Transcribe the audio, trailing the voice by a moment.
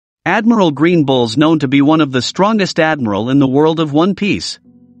Admiral Green Bull's known to be one of the strongest admiral in the world of One Piece.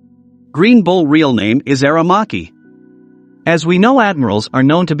 Green Bull real name is Aramaki. As we know, admirals are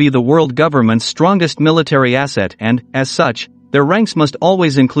known to be the world government's strongest military asset and, as such, their ranks must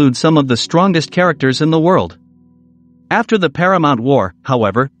always include some of the strongest characters in the world. After the Paramount War,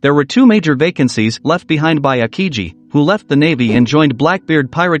 however, there were two major vacancies left behind by Ryokugyu, who left the Navy and joined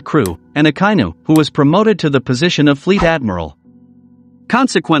Blackbeard pirate crew, and Akainu, who was promoted to the position of Fleet Admiral.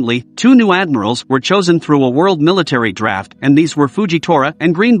 Consequently, two new admirals were chosen through a world military draft, and these were Fujitora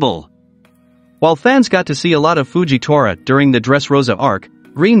and Green Bull. While fans got to see a lot of Fujitora during the Dressrosa arc,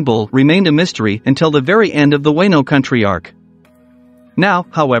 Green Bull remained a mystery until the very end of the Wano Country arc. Now,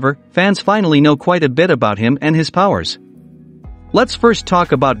 however, fans finally know quite a bit about him and his powers. Let's first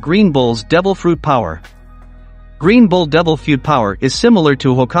talk about Green Bull's Devil Fruit power. Green Bull Devil Fruit power is similar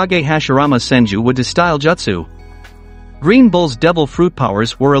to Hokage Hashirama's Senju Wada style jutsu. Green Bull's Devil Fruit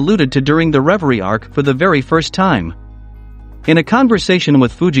powers were alluded to during the Reverie arc for the very first time. In a conversation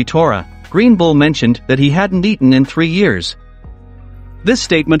with Fujitora, Green Bull mentioned that he hadn't eaten in 3 years. This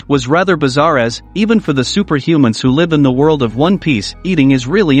statement was rather bizarre as, even for the superhumans who live in the world of One Piece, eating is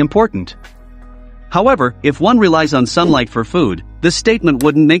really important. However, if one relies on sunlight for food, this statement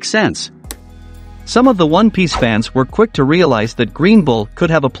wouldn't make sense. Some of the One Piece fans were quick to realize that Green Bull could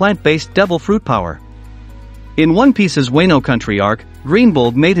have a plant-based Devil Fruit power. In One Piece's Wano Country arc, Green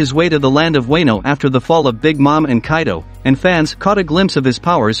Bull made his way to the land of Wano after the fall of Big Mom and Kaido, and fans caught a glimpse of his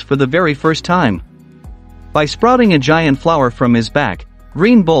powers for the very first time. By sprouting a giant flower from his back,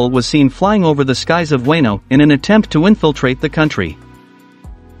 Green Bull was seen flying over the skies of Wano in an attempt to infiltrate the country.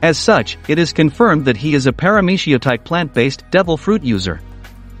 As such, it is confirmed that he is a Paramecia-type plant-based Devil Fruit user.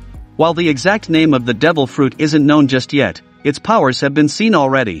 While the exact name of the Devil Fruit isn't known just yet, its powers have been seen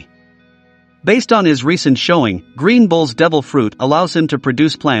already. Based on his recent showing, Green Bull's Devil Fruit allows him to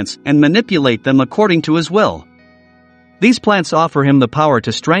produce plants and manipulate them according to his will. These plants offer him the power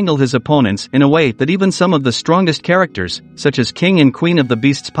to strangle his opponents in a way that even some of the strongest characters, such as King and Queen of the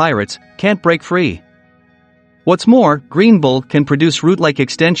Beasts pirates, can't break free. What's more, Green Bull can produce root-like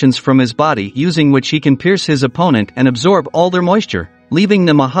extensions from his body using which he can pierce his opponent and absorb all their moisture, leaving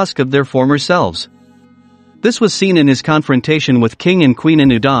them a husk of their former selves. This was seen in his confrontation with King and Queen in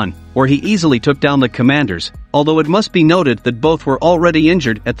Udon, where he easily took down the commanders, although it must be noted that both were already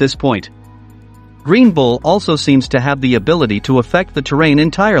injured at this point. Green Bull also seems to have the ability to affect the terrain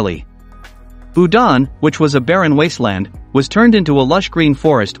entirely. Udon, which was a barren wasteland, was turned into a lush green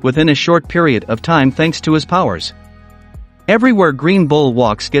forest within a short period of time thanks to his powers. Everywhere Green Bull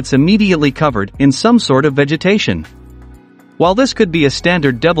walks gets immediately covered in some sort of vegetation. While this could be a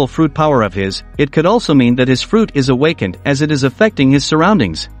standard Devil Fruit power of his, it could also mean that his fruit is awakened as it is affecting his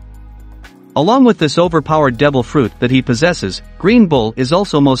surroundings. Along with this overpowered Devil Fruit that he possesses, Green Bull is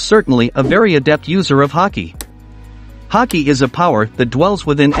also most certainly a very adept user of Haki. Haki is a power that dwells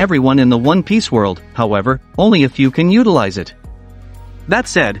within everyone in the One Piece world, however, only a few can utilize it. That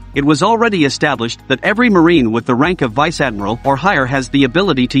said, it was already established that every Marine with the rank of Vice Admiral or higher has the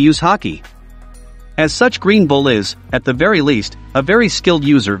ability to use Haki. As such, Green Bull is, at the very least, a very skilled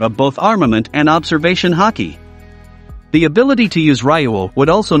user of both armament and observation Haki. The ability to use Ryuo would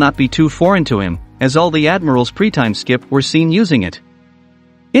also not be too foreign to him, as all the admirals pre-time skip were seen using it.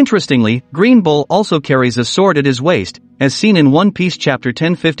 Interestingly, Green Bull also carries a sword at his waist, as seen in One Piece chapter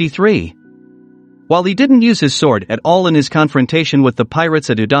 1053. While he didn't use his sword at all in his confrontation with the pirates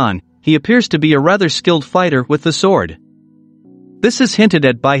at Udon, he appears to be a rather skilled fighter with the sword. This is hinted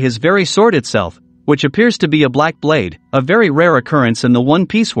at by his very sword itself, which appears to be a black blade, a very rare occurrence in the One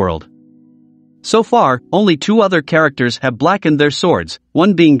Piece world. So far, only two other characters have blackened their swords,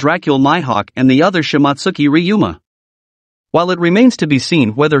 one being Dracula Mihawk and the other Shimatsuki Ryuma. While it remains to be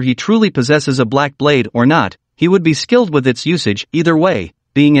seen whether he truly possesses a black blade or not, he would be skilled with its usage either way,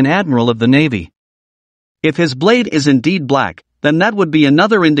 being an admiral of the Navy. If his blade is indeed black, then that would be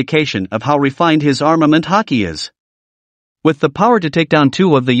another indication of how refined his armament Haki is. With the power to take down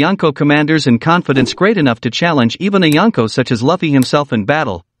two of the Yonko commanders and confidence great enough to challenge even a Yonko such as Luffy himself in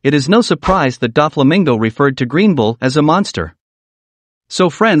battle, it is no surprise that Doflamingo referred to Green Bull as a monster. So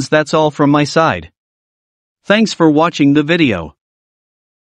friends, that's all from my side. Thanks for watching the video.